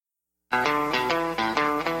If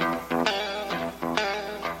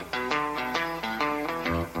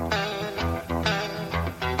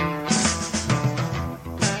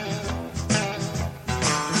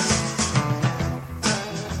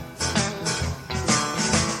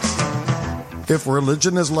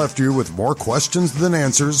religion has left you with more questions than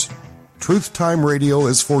answers, Truth Time Radio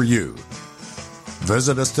is for you.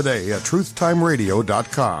 Visit us today at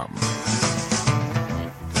truthtimeradio.com.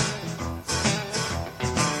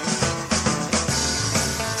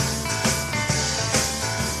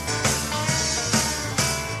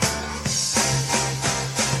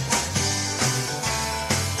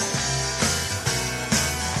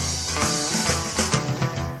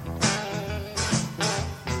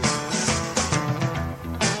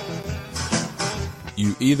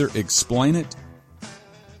 You either explain it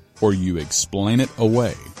or you explain it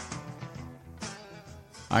away.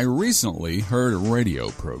 I recently heard a radio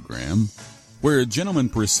program where a gentleman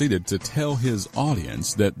proceeded to tell his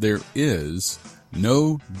audience that there is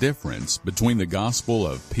no difference between the gospel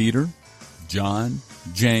of Peter, John,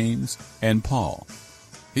 James, and Paul.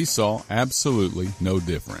 He saw absolutely no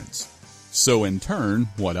difference. So in turn,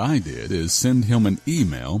 what I did is send him an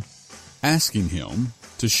email asking him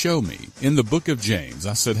to show me in the book of James.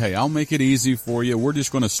 I said, hey, I'll make it easy for you. We're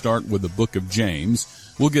just going to start with the book of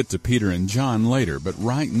James. We'll get to Peter and John later. But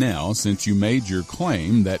right now, since you made your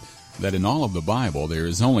claim that in all of the Bible there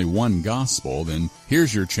is only one gospel, then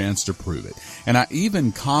here's your chance to prove it. And I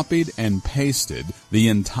even copied and pasted the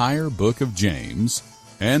entire book of James,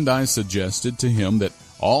 and I suggested to him that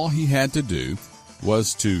all he had to do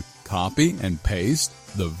was to copy and paste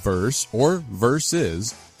the verse or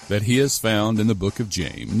verses that he has found in the book of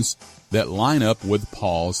James that line up with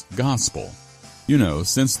Paul's gospel. You know,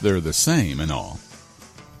 since they're the same and all.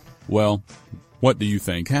 Well, what do you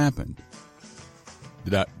think happened?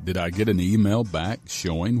 Did I get an email back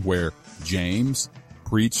showing where James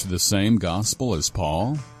preached the same gospel as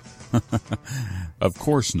Paul? Of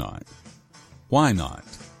course not. Why not?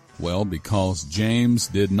 Well, because James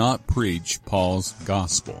did not preach Paul's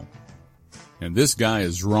gospel. And this guy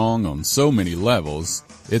is wrong on so many levels,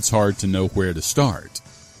 it's hard to know where to start.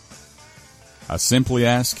 I simply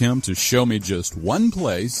asked him to show me just one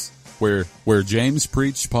place where James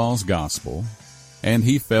preached Paul's gospel, and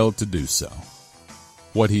he failed to do so.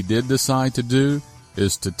 What he did decide to do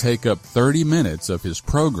is to take up 30 minutes of his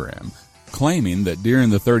program, claiming that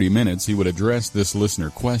during the 30 minutes he would address this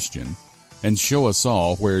listener question and show us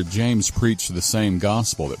all where James preached the same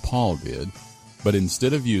gospel that Paul did. But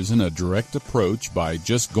instead of using a direct approach by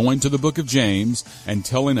just going to the book of James and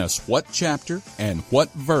telling us what chapter and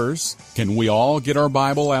what verse can we all get our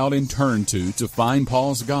Bible out and turn to find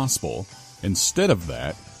Paul's gospel, instead of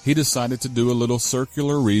that, he decided to do a little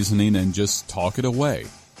circular reasoning and just talk it away.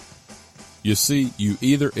 You see, you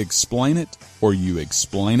either explain it or you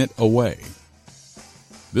explain it away.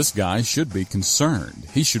 This guy should be concerned.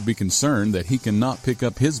 He should be concerned that he cannot pick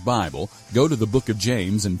up his Bible, go to the book of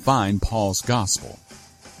James, and find Paul's gospel.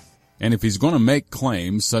 And if he's going to make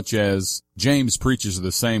claims such as James preaches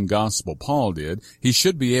the same gospel Paul did, he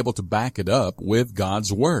should be able to back it up with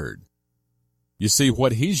God's word. You see,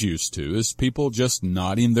 what he's used to is people just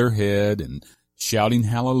nodding their head and shouting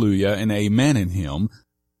hallelujah and amen in him,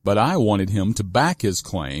 but I wanted him to back his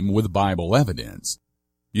claim with Bible evidence.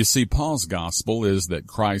 You see, Paul's gospel is that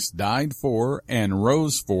Christ died for and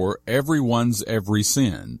rose for everyone's every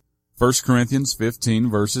sin. 1 Corinthians 15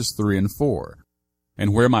 verses 3 and 4.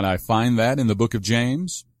 And where might I find that in the book of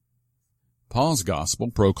James? Paul's gospel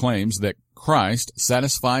proclaims that Christ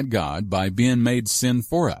satisfied God by being made sin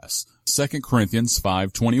for us. 2 Corinthians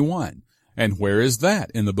 5:21. And where is that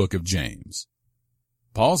in the book of James?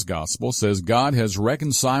 Paul's gospel says God has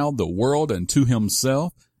reconciled the world unto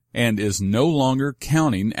himself and is no longer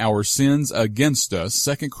counting our sins against us,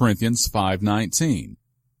 2 Corinthians 5:19.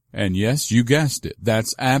 And yes, you guessed it,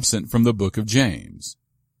 that's absent from the book of James.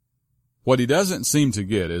 What he doesn't seem to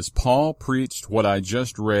get is Paul preached what I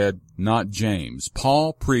just read, not James.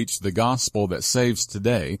 Paul preached the gospel that saves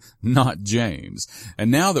today, not James.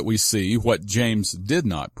 And now that we see what James did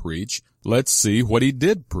not preach, let's see what he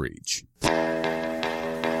did preach.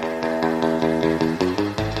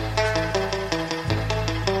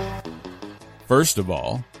 First of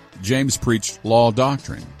all, James preached law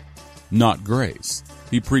doctrine, not grace.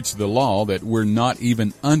 He preached the law that we're not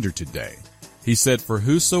even under today. He said, for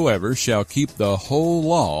whosoever shall keep the whole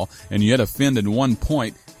law and yet offend in one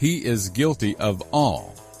point, he is guilty of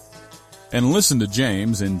all. And listen to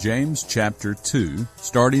James in James chapter 2,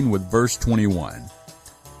 starting with verse 21.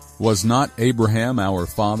 Was not Abraham our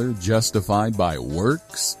father justified by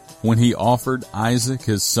works when he offered Isaac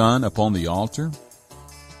his son upon the altar?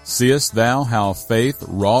 Seest thou how faith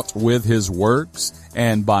wrought with his works,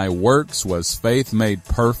 and by works was faith made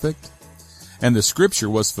perfect? And the scripture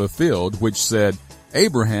was fulfilled, which said,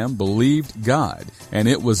 Abraham believed God, and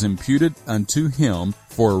it was imputed unto him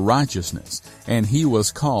for righteousness, and he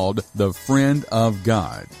was called the friend of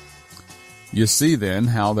God. You see then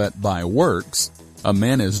how that by works a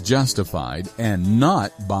man is justified, and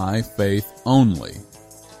not by faith only.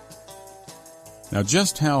 Now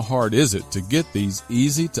just how hard is it to get these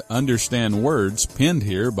easy-to-understand words penned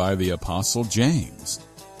here by the Apostle James?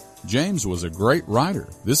 James was a great writer.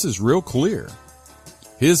 This is real clear.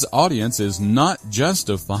 His audience is not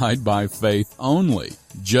justified by faith only.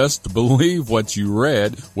 Just believe what you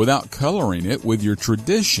read without coloring it with your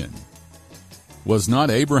tradition. Was not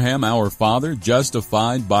Abraham our father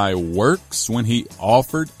justified by works when he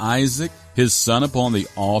offered Isaac, his son, upon the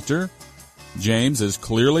altar? James is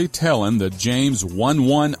clearly telling the James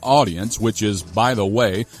 1:1 audience, which is, by the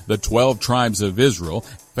way, the 12 tribes of Israel,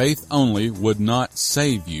 faith only would not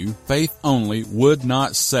save you. Faith only would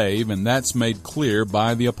not save, and that's made clear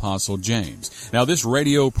by the Apostle James. Now, this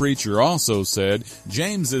radio preacher also said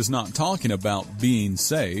James is not talking about being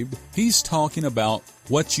saved. He's talking about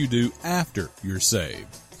what you do after you're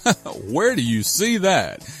saved. Where do you see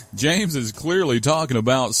that? James is clearly talking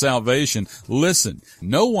about salvation. Listen,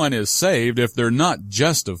 no one is saved if they're not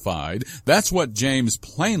justified. That's what James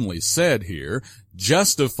plainly said here.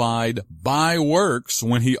 Justified by works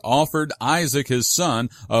when he offered Isaac his son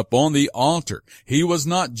up on the altar. He was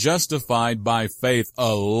not justified by faith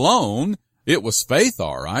alone. It was faith,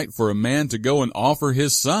 all right, for a man to go and offer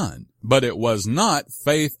his son, but it was not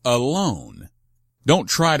faith alone. Don't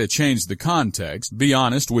try to change the context. Be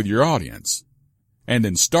honest with your audience. And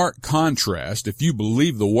in stark contrast, if you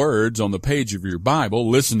believe the words on the page of your Bible,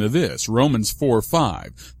 listen to this. Romans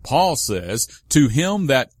 4:5. Paul says, To him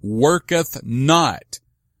that worketh not,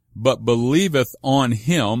 but believeth on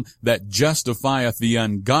him that justifieth the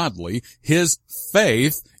ungodly, his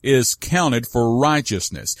faith is counted for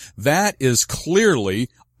righteousness. That is clearly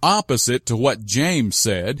opposite to what James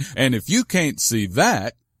said. And if you can't see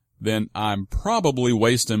that, then I'm probably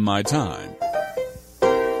wasting my time.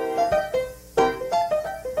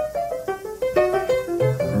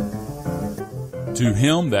 To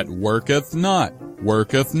him that worketh not,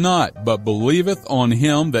 but believeth on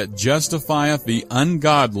him that justifieth the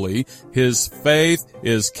ungodly, his faith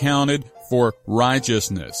is counted for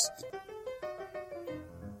righteousness.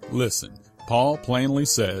 Listen, Paul plainly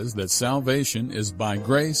says that salvation is by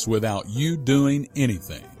grace without you doing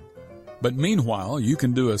anything. But meanwhile, you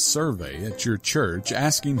can do a survey at your church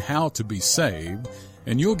asking how to be saved,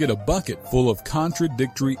 and you'll get a bucket full of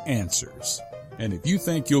contradictory answers. And if you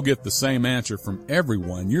think you'll get the same answer from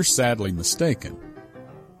everyone, you're sadly mistaken.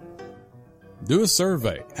 Do a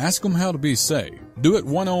survey. Ask them how to be saved. Do it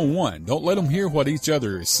one-on-one. Don't let them hear what each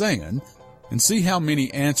other is saying, and see how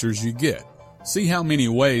many answers you get. See how many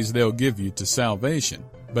ways they'll give you to salvation.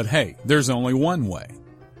 But hey, there's only one way.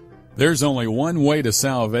 There's only one way to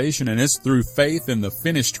salvation, and it's through faith in the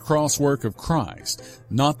finished cross work of Christ.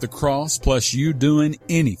 Not the cross plus you doing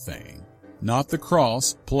anything. Not the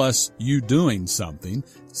cross plus you doing something.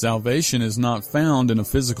 Salvation is not found in a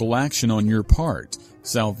physical action on your part.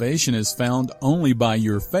 Salvation is found only by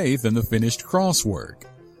your faith in the finished cross work.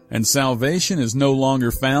 And salvation is no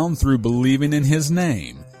longer found through believing in His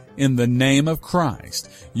name. In the name of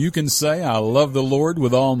Christ. You can say, I love the Lord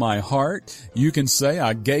with all my heart. You can say,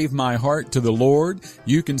 I gave my heart to the Lord.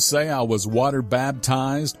 You can say, I was water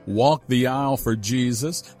baptized, walked the aisle for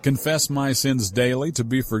Jesus, confess my sins daily to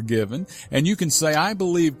be forgiven. And you can say, I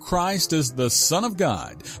believe Christ is the Son of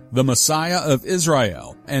God, the Messiah of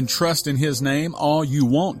Israel, and trust in His name all you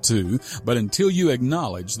want to. But until you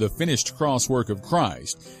acknowledge the finished cross work of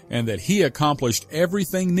Christ and that He accomplished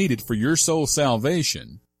everything needed for your soul's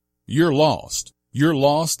salvation, you're lost. You're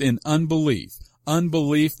lost in unbelief.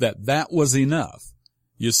 Unbelief that was enough.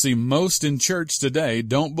 You see, most in church today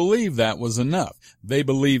don't believe that was enough. They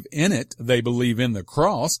believe in it. They believe in the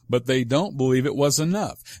cross, but they don't believe it was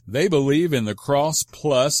enough. They believe in the cross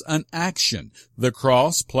plus an action. The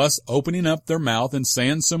cross plus opening up their mouth and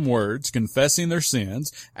saying some words, confessing their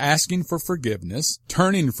sins, asking for forgiveness,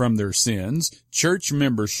 turning from their sins, church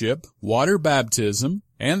membership, water baptism,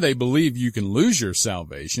 and they believe you can lose your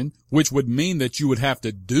salvation, which would mean that you would have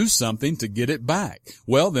to do something to get it back.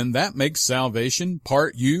 Well, then that makes salvation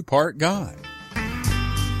part you, part God.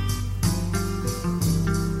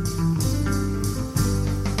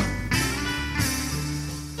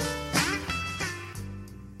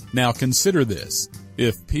 Now consider this.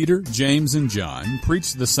 If Peter, James, and John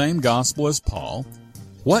preached the same gospel as Paul,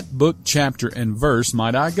 what book, chapter, and verse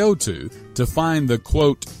might I go to to find the,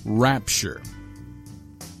 quote, rapture.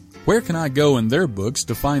 Where can I go in their books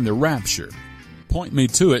to find the rapture? Point me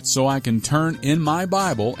to it so I can turn in my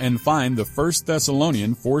Bible and find the 1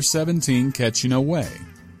 Thessalonians 4:17 catching away.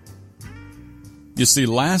 You see,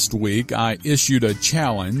 last week I issued a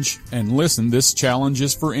challenge, and listen, this challenge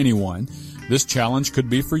is for anyone. This challenge could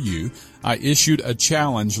be for you. I issued a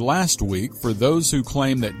challenge last week for those who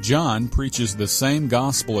claim that John preaches the same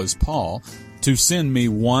gospel as Paul to send me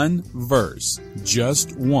one verse,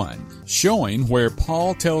 just one, showing where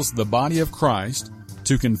Paul tells the body of Christ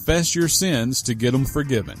to confess your sins to get them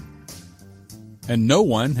forgiven. And no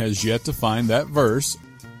one has yet to find that verse.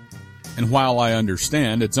 And while I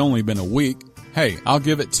understand it's only been a week, hey, I'll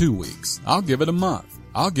give it 2 weeks. I'll give it a month.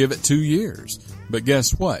 I'll give it 2 years. But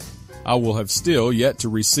guess what? I will have still yet to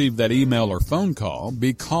receive that email or phone call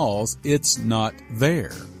because it's not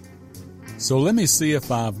there. So let me see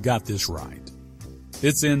if I've got this right.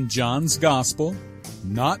 It's in John's gospel,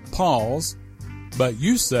 not Paul's, but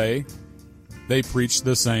you say they preach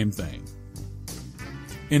the same thing.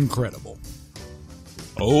 Incredible.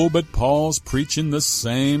 Oh, but Paul's preaching the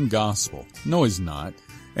same gospel. No, he's not.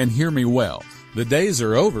 And hear me well. The days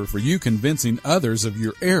are over for you convincing others of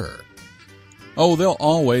your error. Oh, there'll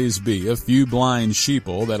always be a few blind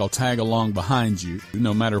sheeple that'll tag along behind you,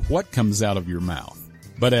 no matter what comes out of your mouth.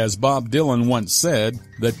 But as Bob Dylan once said,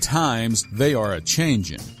 the times, they are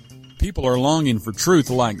a-changin'. People are longing for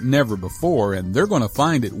truth like never before, and they're going to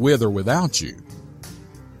find it with or without you.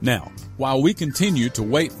 Now, while we continue to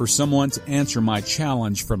wait for someone to answer my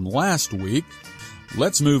challenge from last week,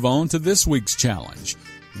 let's move on to this week's challenge.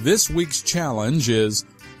 This week's challenge is,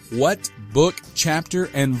 what book, chapter,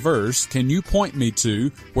 and verse can you point me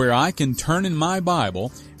to where I can turn in my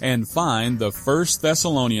Bible and find the 1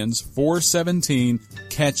 Thessalonians 4:17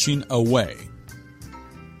 catching away?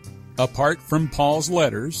 Apart from Paul's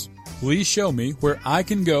letters, please show me where I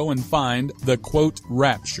can go and find the, quote,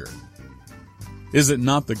 rapture. Is it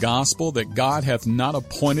not the gospel that God hath not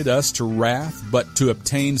appointed us to wrath, but to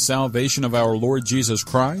obtain salvation of our Lord Jesus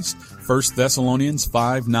Christ? 1 Thessalonians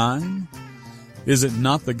 5:9. Is it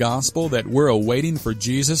not the gospel that we're awaiting for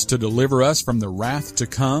Jesus to deliver us from the wrath to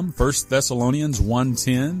come? 1 Thessalonians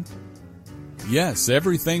 1:10. Yes,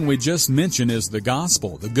 everything we just mentioned is the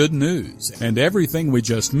gospel, the good news, and everything we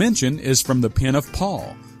just mentioned is from the pen of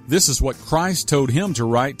Paul. This is what Christ told him to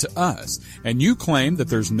write to us, and you claim that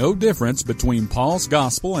there's no difference between Paul's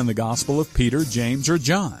gospel and the gospel of Peter, James, or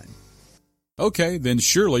John. Okay, then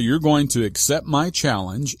surely you're going to accept my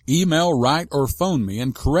challenge, email, write, or phone me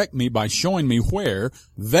and correct me by showing me where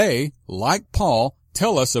they, like Paul,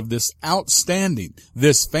 tell us of this outstanding,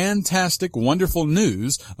 this fantastic, wonderful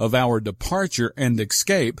news of our departure and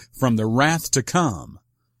escape from the wrath to come.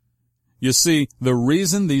 You see, the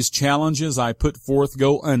reason these challenges I put forth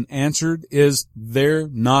go unanswered is they're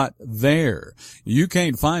not there. You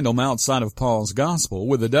can't find them outside of Paul's gospel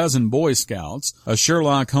with a dozen Boy Scouts, a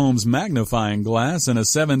Sherlock Holmes magnifying glass, and a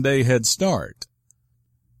 7-day head start.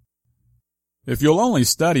 If you'll only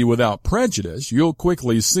study without prejudice, you'll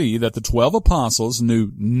quickly see that the 12 apostles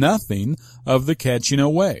knew nothing of the catching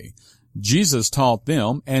away. Jesus taught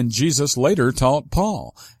them, and Jesus later taught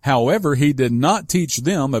Paul. However, he did not teach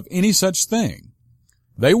them of any such thing.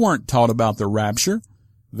 They weren't taught about the rapture.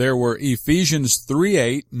 There were Ephesians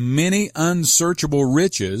 3:8, many unsearchable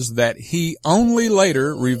riches that he only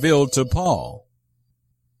later revealed to Paul.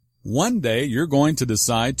 One day you're going to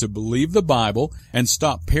decide to believe the Bible and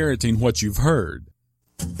stop parroting what you've heard.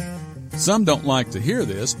 Some don't like to hear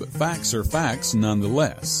this, but facts are facts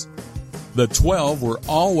nonetheless. The 12 were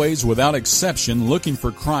always, without exception, looking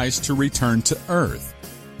for Christ to return to earth.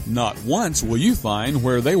 Not once will you find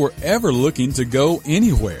where they were ever looking to go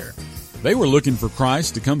anywhere. They were looking for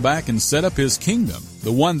Christ to come back and set up his kingdom,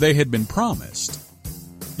 the one they had been promised.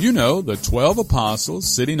 You know, the 12 apostles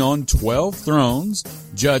sitting on 12 thrones,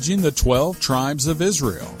 judging the 12 tribes of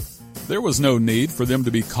Israel. There was no need for them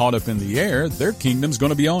to be caught up in the air. Their kingdom's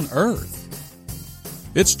going to be on earth.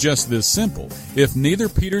 It's just this simple. If neither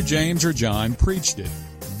Peter, James, or John preached it,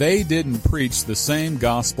 they didn't preach the same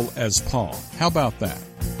gospel as Paul. How about that?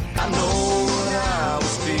 I know what I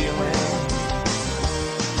was feeling,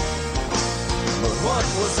 but what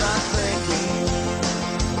was I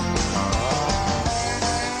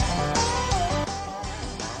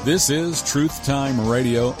thinking? This is Truth Time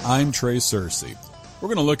Radio. I'm Trey Searcy. We're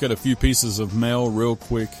going to look at a few pieces of mail real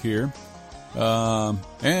quick here.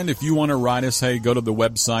 And if you want to write us, hey, go to the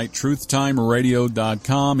website,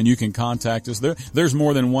 truthtimeradio.com, and you can contact us there. There's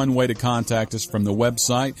more than one way to contact us from the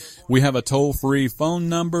website. We have a toll-free phone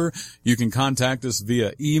number. You can contact us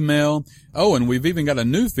via email. Oh, and we've even got a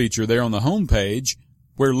new feature there on the homepage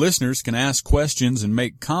where listeners can ask questions and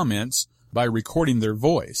make comments by recording their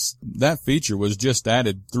voice. That feature was just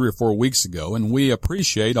added 3 or 4 weeks ago, and we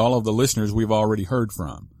appreciate all of the listeners we've already heard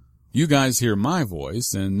from. You guys hear my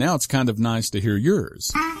voice, and now it's kind of nice to hear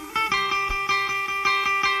yours.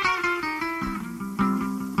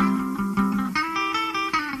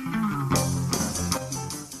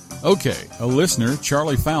 Okay, a listener,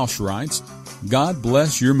 Charlie Fausch, writes, God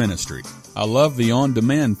bless your ministry. I love the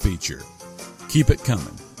on-demand feature. Keep it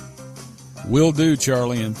coming. Will do,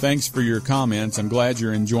 Charlie, and thanks for your comments. I'm glad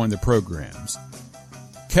you're enjoying the programs.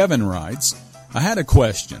 Kevin writes, I had a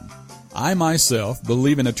question. I myself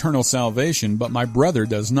believe in eternal salvation, but my brother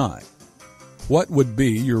does not. What would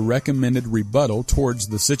be your recommended rebuttal towards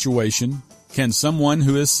the situation? Can someone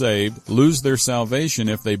who is saved lose their salvation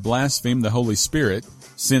if they blaspheme the Holy Spirit,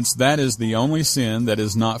 since that is the only sin that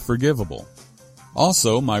is not forgivable?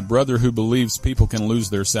 Also, my brother who believes people can lose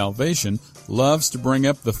their salvation loves to bring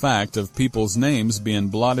up the fact of people's names being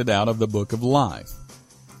blotted out of the book of life.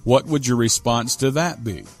 What would your response to that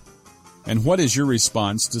be? And what is your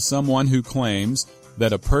response to someone who claims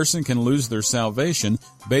that a person can lose their salvation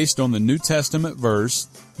based on the New Testament verse,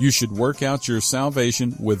 you should work out your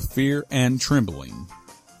salvation with fear and trembling?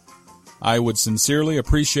 I would sincerely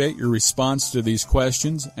appreciate your response to these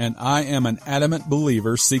questions, and I am an adamant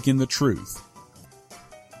believer seeking the truth.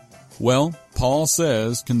 Well, Paul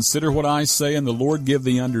says, consider what I say, and the Lord give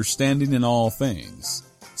thee understanding in all things.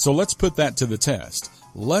 So let's put that to the test.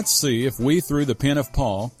 Let's see if we, through the pen of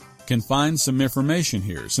Paul, can find some information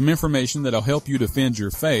here, some information that'll help you defend your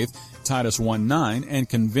faith, Titus 1:9, and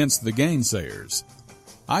convince the gainsayers.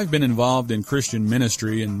 I've been involved in Christian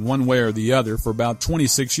ministry in one way or the other for about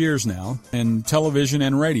 26 years now, in television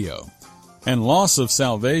and radio. And loss of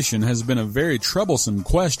salvation has been a very troublesome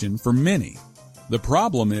question for many. The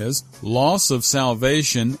problem is, loss of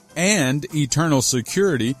salvation and eternal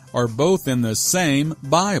security are both in the same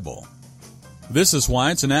Bible. This is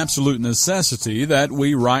why it's an absolute necessity that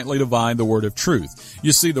we rightly divide the word of truth.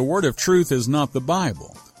 You see, the word of truth is not the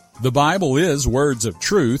Bible. The Bible is words of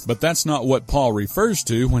truth, but that's not what Paul refers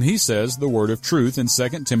to when he says the word of truth in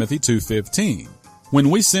 2 Timothy 2:15. When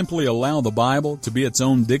we simply allow the Bible to be its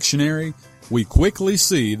own dictionary, we quickly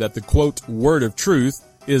see that the, quote, word of truth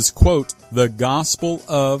is, quote, the gospel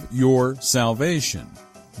of your salvation.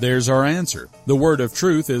 There's our answer. The word of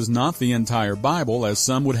truth is not the entire Bible, as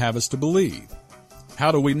some would have us to believe.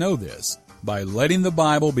 How do we know this? By letting the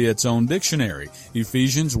Bible be its own dictionary,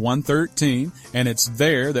 Ephesians 1:13, and it's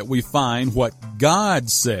there that we find what God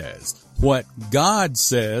says. What God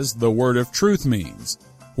says the word of truth means.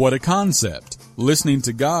 What a concept. Listening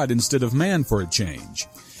to God instead of man for a change.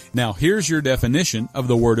 Now here's your definition of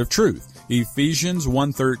the word of truth. Ephesians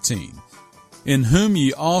 1:13, in whom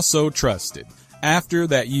ye also trusted, after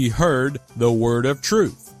that ye heard the word of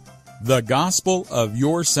truth, the gospel of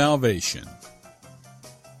your salvation.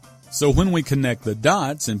 So when we connect the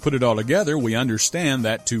dots and put it all together, we understand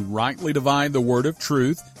that to rightly divide the word of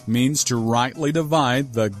truth means to rightly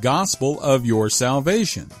divide the gospel of your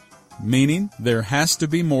salvation, meaning there has to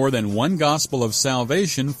be more than one gospel of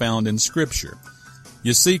salvation found in Scripture.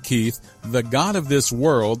 You see, Keith, the God of this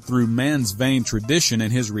world, through man's vain tradition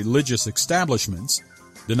and his religious establishments,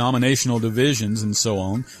 denominational divisions and so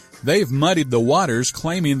on, they've muddied the waters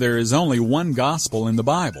claiming there is only one gospel in the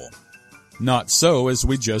Bible. Not so, as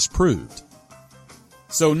we just proved.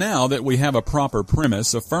 So now that we have a proper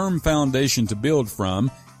premise, a firm foundation to build from,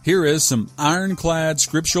 here is some ironclad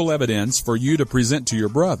scriptural evidence for you to present to your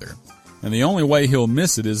brother. And the only way he'll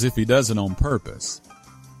miss it is if he does it on purpose.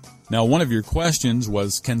 Now, one of your questions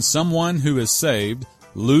was, can someone who is saved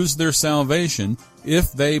lose their salvation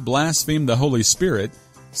if they blaspheme the Holy Spirit,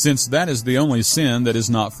 since that is the only sin that is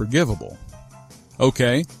not forgivable?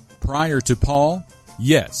 Okay, prior to Paul,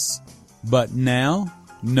 yes. But now,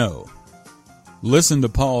 no. Listen to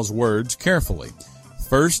Paul's words carefully.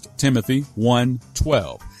 1 Timothy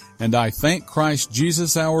 1:12. And I thank Christ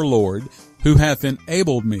Jesus our Lord, who hath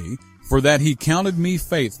enabled me, for that he counted me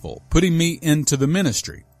faithful, putting me into the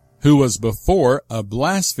ministry, who was before a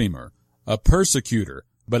blasphemer, a persecutor,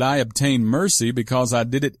 but I obtained mercy because I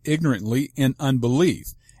did it ignorantly in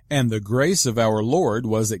unbelief. And the grace of our Lord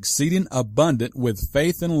was exceeding abundant with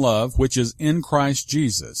faith and love which is in Christ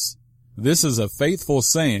Jesus. This is a faithful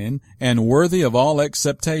saying and worthy of all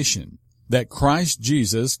acceptation, that Christ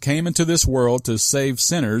Jesus came into this world to save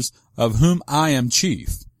sinners, of whom I am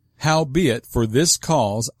chief. Howbeit for this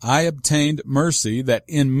cause I obtained mercy, that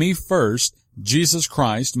in me first Jesus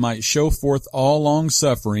Christ might show forth all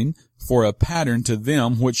long-suffering, for a pattern to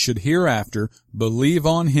them which should hereafter believe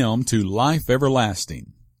on him to life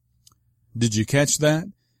everlasting. Did you catch that?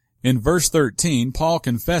 In verse 13, Paul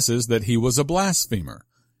confesses that he was a blasphemer.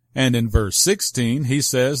 And in verse 16, he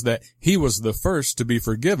says that he was the first to be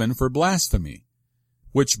forgiven for blasphemy,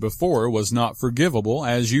 which before was not forgivable,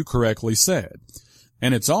 as you correctly said.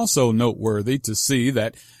 And it's also noteworthy to see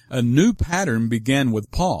that a new pattern began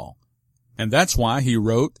with Paul. And that's why he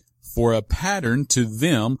wrote, "For a pattern to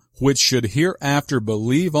them which should hereafter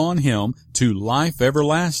believe on him to life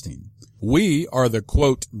everlasting." We are the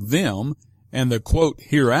quote, them, and the quote,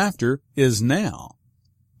 hereafter is now.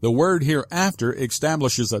 The word hereafter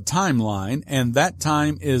establishes a timeline, and that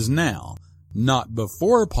time is now. Not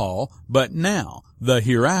before Paul, but now, the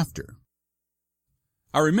hereafter.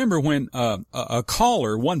 I remember when a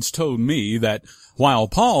caller once told me that while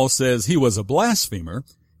Paul says he was a blasphemer,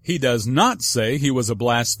 he does not say he was a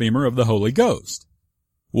blasphemer of the Holy Ghost.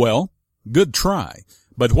 Well, good try,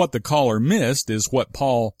 but what the caller missed is what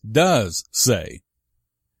Paul does say.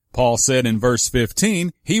 Paul said in verse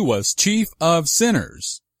 15, he was chief of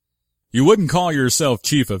sinners. You wouldn't call yourself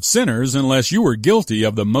chief of sinners unless you were guilty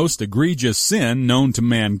of the most egregious sin known to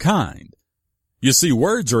mankind. You see,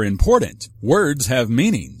 words are important. Words have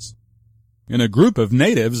meanings. In a group of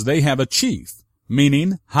natives, they have a chief,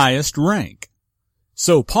 meaning highest rank.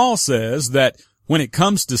 So Paul says that when it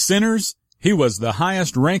comes to sinners, he was the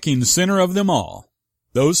highest ranking sinner of them all.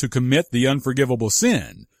 Those who commit the unforgivable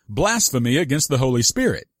sin, blasphemy against the Holy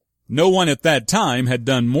Spirit. No one at that time had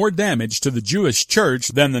done more damage to the Jewish church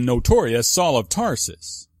than the notorious Saul of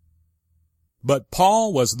Tarsus. But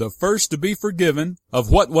Paul was the first to be forgiven of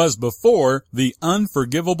what was before the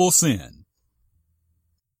unforgivable sin.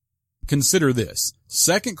 Consider this,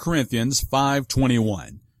 2 Corinthians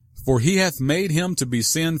 5:21. For he hath made him to be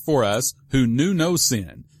sin for us who knew no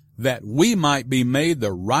sin, that we might be made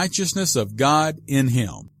the righteousness of God in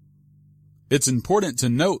him. It's important to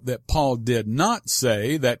note that Paul did not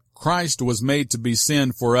say that Christ was made to be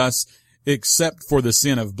sin for us except for the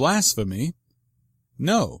sin of blasphemy.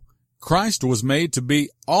 No, Christ was made to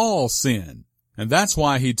be all sin, and that's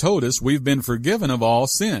why he told us we've been forgiven of all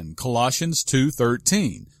sin, Colossians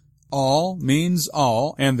 2:13. All means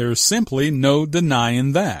all, and there's simply no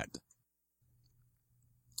denying that.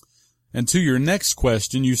 And to your next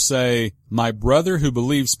question, you say, my brother who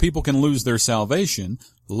believes people can lose their salvation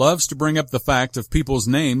loves to bring up the fact of people's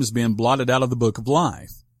names being blotted out of the book of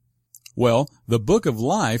life. Well, the book of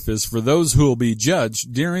life is for those who will be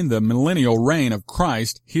judged during the millennial reign of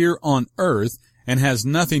Christ here on earth and has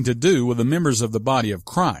nothing to do with the members of the body of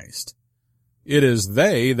Christ. It is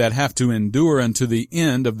they that have to endure unto the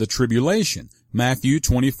end of the tribulation, Matthew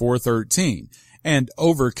 24:13, and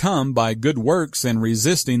overcome by good works and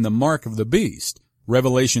resisting the mark of the beast,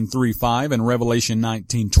 Revelation 3:5 and Revelation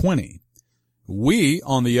 19:20. We,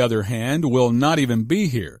 on the other hand, will not even be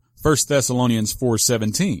here, 1 Thessalonians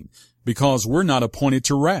 4:17, because we're not appointed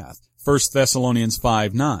to wrath, 1 Thessalonians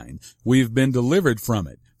 5:9. We've been delivered from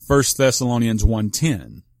it, 1 Thessalonians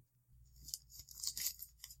 1:10.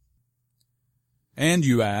 And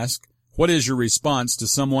you ask, what is your response to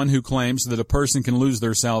someone who claims that a person can lose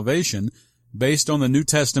their salvation based on the New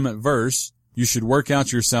Testament verse, you should work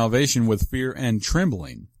out your salvation with fear and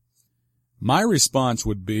trembling? My response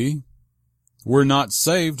would be, we're not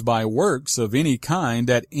saved by works of any kind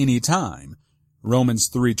at any time. Romans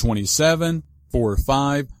 3:27,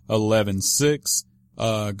 4:5, 11:6,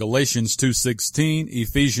 Galatians 2:16,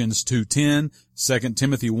 Ephesians 2:10, 2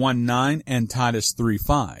 Timothy 1:9, and Titus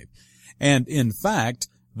 3:5. And in fact,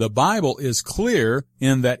 the Bible is clear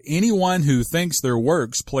in that anyone who thinks their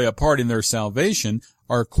works play a part in their salvation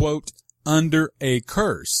are, quote, under a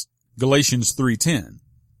curse, Galatians 3:10.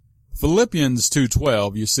 Philippians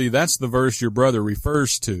 2:12, you see, that's the verse your brother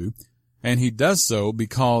refers to, and he does so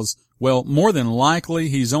because, well, more than likely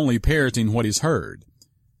he's only parroting what he's heard.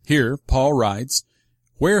 Here, Paul writes,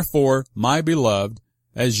 wherefore, my beloved,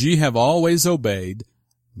 as ye have always obeyed,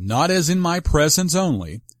 not as in my presence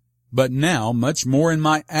only, but now much more in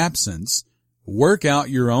my absence, work out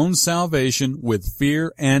your own salvation with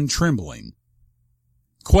fear and trembling.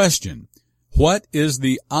 Question: what is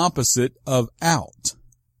the opposite of out?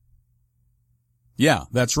 Yeah,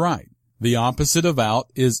 that's right. The opposite of out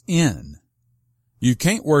is in. You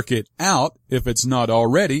can't work it out if it's not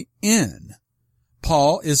already in.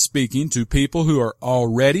 Paul is speaking to people who are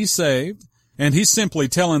already saved, and he's simply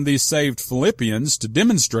telling these saved Philippians to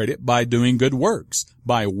demonstrate it by doing good works,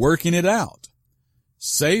 by working it out.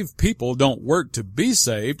 Saved people don't work to be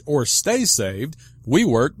saved or stay saved. We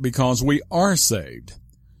work because we are saved.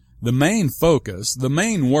 The main focus, the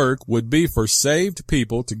main work would be for saved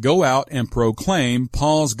people to go out and proclaim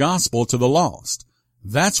Paul's gospel to the lost.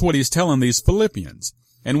 That's what he's telling these Philippians.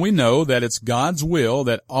 And we know that it's God's will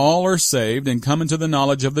that all are saved and come into the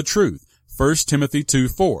knowledge of the truth. 1 Timothy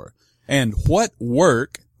 2:4. And what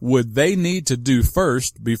work would they need to do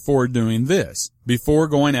first before doing this, before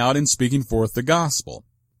going out and speaking forth the gospel?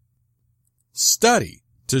 Study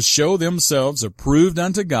to show themselves approved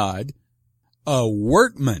unto God, a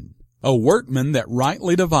workman that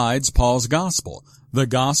rightly divides Paul's gospel, the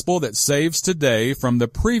gospel that saves today from the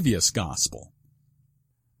previous gospel.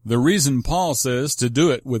 The reason Paul says to do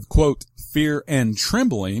it with, quote, fear and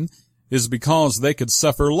trembling is because they could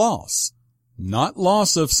suffer loss. Not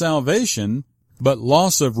loss of salvation, but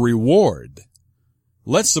loss of reward.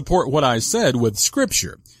 Let's support what I said with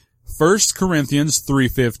Scripture. 1 Corinthians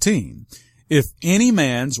 3:15. If any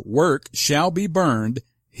man's work shall be burned,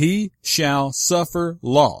 he shall suffer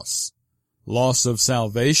loss. Loss of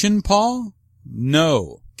salvation, Paul?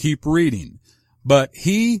 No. Keep reading. But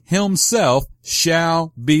he himself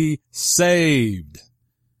shall be saved.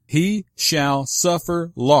 He shall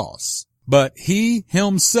suffer loss, but he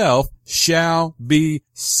himself shall be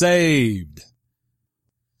saved.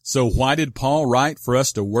 So why did Paul write for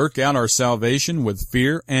us to work out our salvation with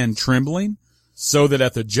fear and trembling? So that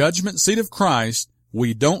at the judgment seat of Christ,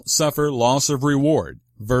 we don't suffer loss of reward.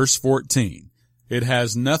 Verse 14. It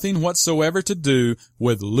has nothing whatsoever to do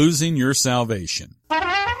with losing your salvation.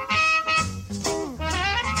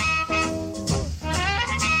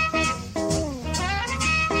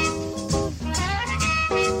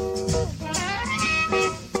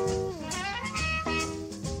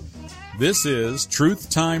 This is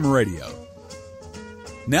Truth Time Radio.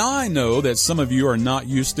 Now I know that some of you are not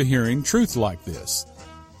used to hearing truth like this.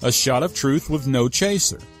 A shot of truth with no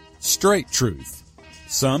chaser. Straight truth.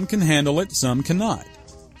 Some can handle it, some cannot.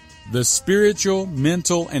 The spiritual,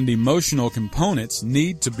 mental, and emotional components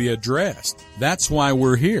need to be addressed. That's why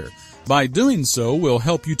we're here. By doing so, we'll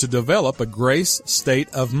help you to develop a grace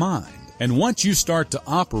state of mind. And once you start to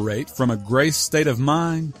operate from a grace state of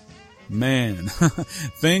mind, man,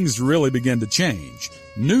 things really begin to change.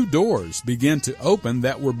 New doors begin to open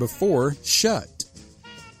that were before shut.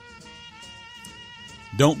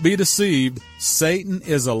 Don't be deceived. Satan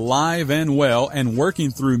is alive and well and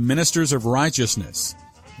working through ministers of righteousness.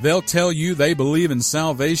 They'll tell you they believe in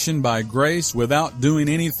salvation by grace without doing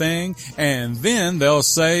anything, and then they'll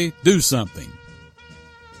say, do something.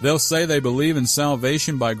 They'll say they believe in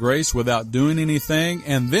salvation by grace without doing anything,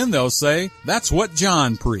 and then they'll say, that's what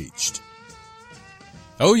John preached.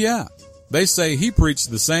 Oh yeah, they say he preached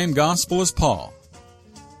the same gospel as Paul.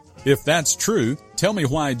 If that's true, tell me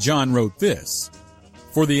why John wrote this.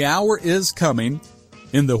 For the hour is coming,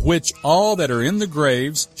 in the which all that are in the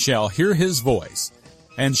graves shall hear his voice,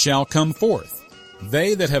 and shall come forth,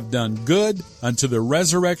 they that have done good unto the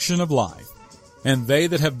resurrection of life, and they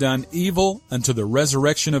that have done evil unto the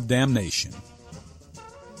resurrection of damnation.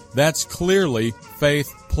 That's clearly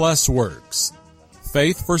faith plus works.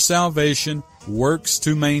 Faith for salvation, works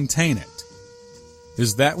to maintain it.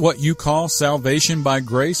 Is that what you call salvation by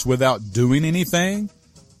grace without doing anything?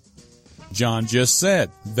 John just said,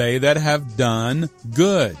 they that have done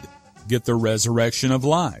good get the resurrection of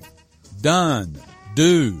life. Done,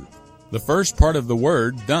 do. The first part of the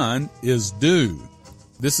word done is do.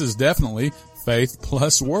 This is definitely faith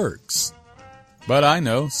plus works. But I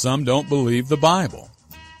know some don't believe the Bible.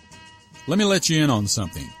 Let me let you in on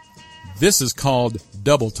something. This is called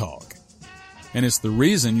double talk, and it's the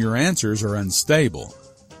reason your answers are unstable.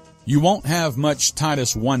 You won't have much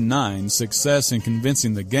Titus 1:9 success in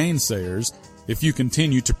convincing the gainsayers if you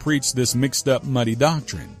continue to preach this mixed-up, muddy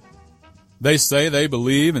doctrine. They say they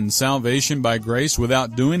believe in salvation by grace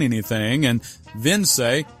without doing anything, and then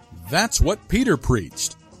say, that's what Peter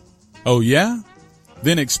preached. Oh yeah?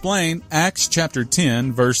 Then explain Acts chapter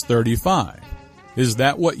 10, verse 35. Is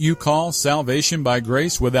that what you call salvation by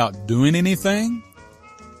grace without doing anything?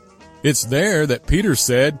 It's there that Peter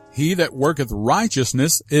said, he that worketh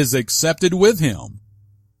righteousness is accepted with him.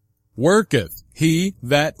 Worketh, he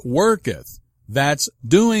that worketh. That's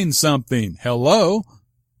doing something. Hello?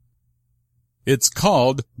 It's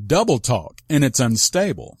called double talk, and it's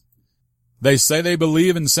unstable. They say they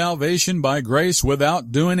believe in salvation by grace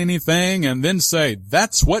without doing anything, and then say,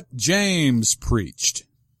 that's what James preached.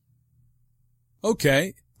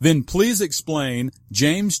 Okay, then please explain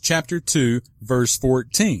James chapter 2, verse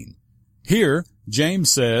 14. Here,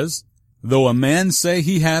 James says, though a man say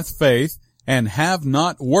he hath faith, and have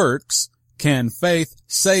not works, can faith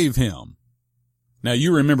save him? Now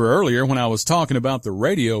you remember earlier when I was talking about the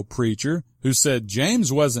radio preacher who said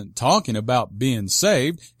James wasn't talking about being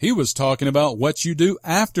saved, he was talking about what you do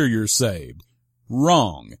after you're saved.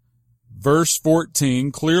 Wrong. Verse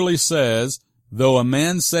 14 clearly says, Though a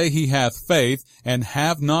man say he hath faith and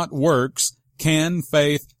have not works, can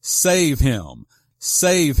faith save him?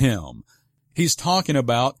 Save him. He's talking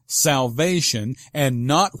about salvation and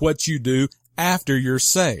not what you do after you're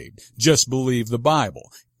saved. Just believe the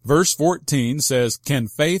Bible. Verse 14 says, can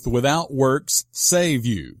faith without works save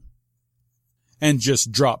you? And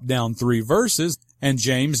just drop down 3 verses and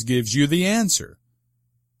James gives you the answer.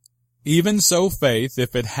 Even so faith,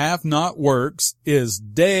 if it have not works, is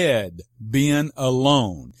dead, being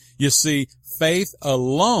alone. You see, faith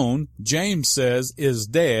alone, James says, is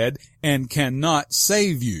dead and cannot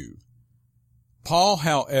save you. Paul,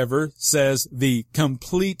 however, says the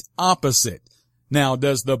complete opposite. Now,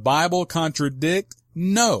 does the Bible contradict?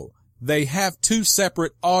 No. They have 2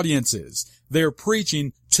 separate audiences. They're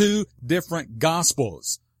preaching 2 different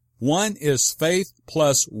gospels. One is faith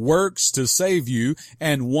plus works to save you,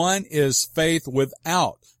 and one is faith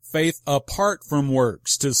without, faith apart from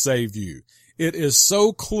works to save you. It is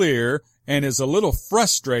so clear and is a little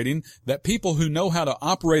frustrating that people who know how to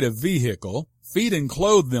operate a vehicle, feed and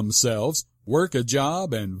clothe themselves, work a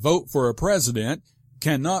job, and vote for a president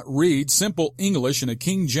cannot read simple English in a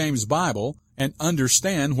King James Bible and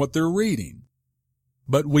understand what they're reading.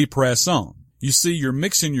 But we press on. You see, you're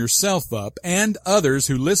mixing yourself up and others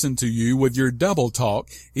who listen to you with your double talk,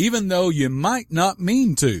 even though you might not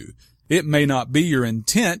mean to. It may not be your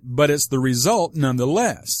intent, but it's the result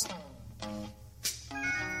nonetheless.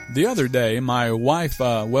 The other day, my wife,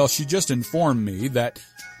 she just informed me that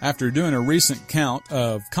after doing a recent count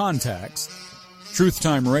of contacts, Truth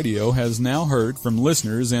Time Radio has now heard from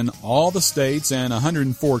listeners in all the states and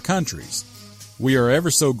 104 countries. We are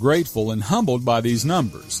ever so grateful and humbled by these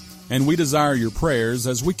numbers. And we desire your prayers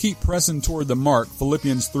as we keep pressing toward the mark,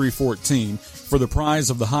 Philippians 3:14, for the prize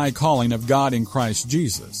of the high calling of God in Christ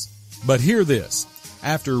Jesus. But hear this.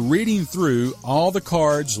 After reading through all the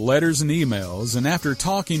cards, letters, and emails, and after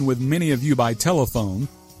talking with many of you by telephone,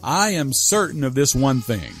 I am certain of this one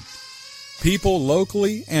thing. People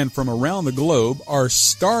locally and from around the globe are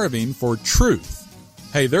starving for truth.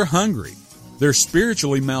 Hey, they're hungry. They're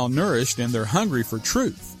spiritually malnourished, and they're hungry for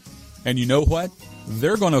truth. And you know what?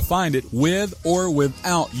 They're going to find it with or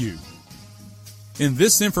without you. In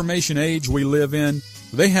this information age we live in,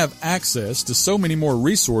 they have access to so many more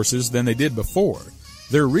resources than they did before.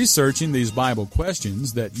 They're researching these Bible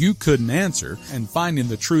questions that you couldn't answer and finding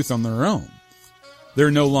the truth on their own.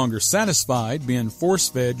 They're no longer satisfied being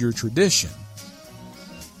force-fed your tradition.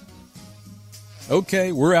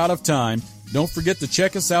 Okay, we're out of time. Don't forget to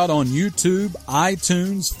check us out on YouTube,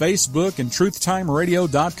 iTunes, Facebook, and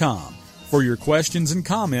TruthTimeRadio.com. For your questions and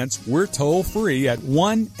comments, we're toll-free at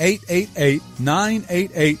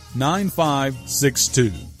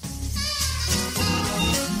 1-888-988-9562.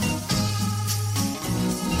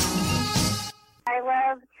 I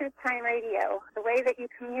love Truth Time Radio. The way that you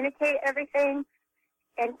communicate everything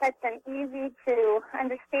in such an easy to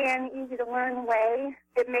understand, easy to learn way,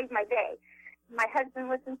 it made my day. My husband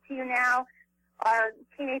listens to you now. Our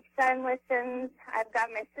teenage son listens. I've got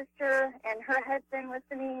my sister and her husband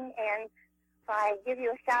listening, and I give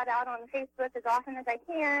you a shout-out on Facebook as often as I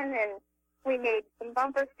can, and we made some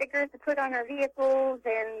bumper stickers to put on our vehicles,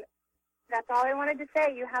 and that's all I wanted to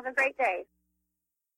say. You have a great day.